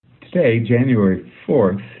Today, January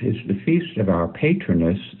 4th, is the feast of our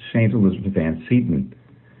patroness, St. Elizabeth Ann Seton.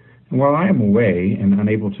 And while I am away and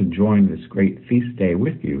unable to join this great feast day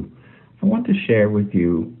with you, I want to share with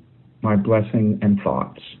you my blessing and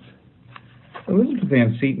thoughts. Elizabeth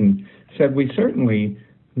Ann Seton said, "We certainly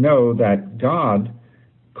know that God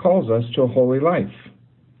calls us to a holy life.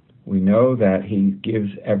 We know that He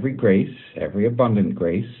gives every grace, every abundant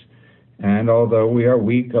grace, and although we are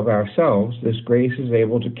weak of ourselves, this grace is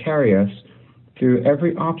able to carry us through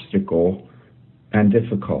every obstacle and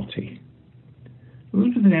difficulty."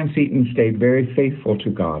 Elizabeth Ann Seton stayed very faithful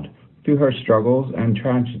to God through her struggles and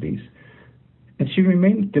tragedies, and she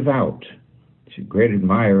remained devout. She was a great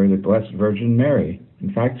admirer of the Blessed Virgin Mary.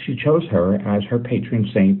 In fact, she chose her as her patron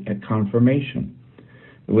saint at confirmation.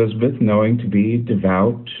 Elizabeth, knowing to be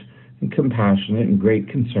devout and compassionate and great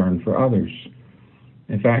concern for others.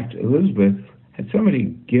 In fact, Elizabeth had so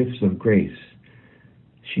many gifts of grace.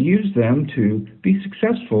 She used them to be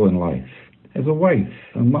successful in life as a wife,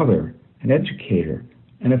 a mother, an educator,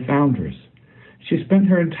 and a foundress. She spent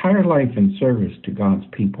her entire life in service to God's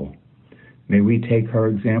people. May we take her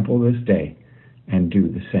example this day and do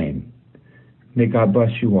the same. May God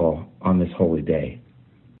bless you all on this holy day.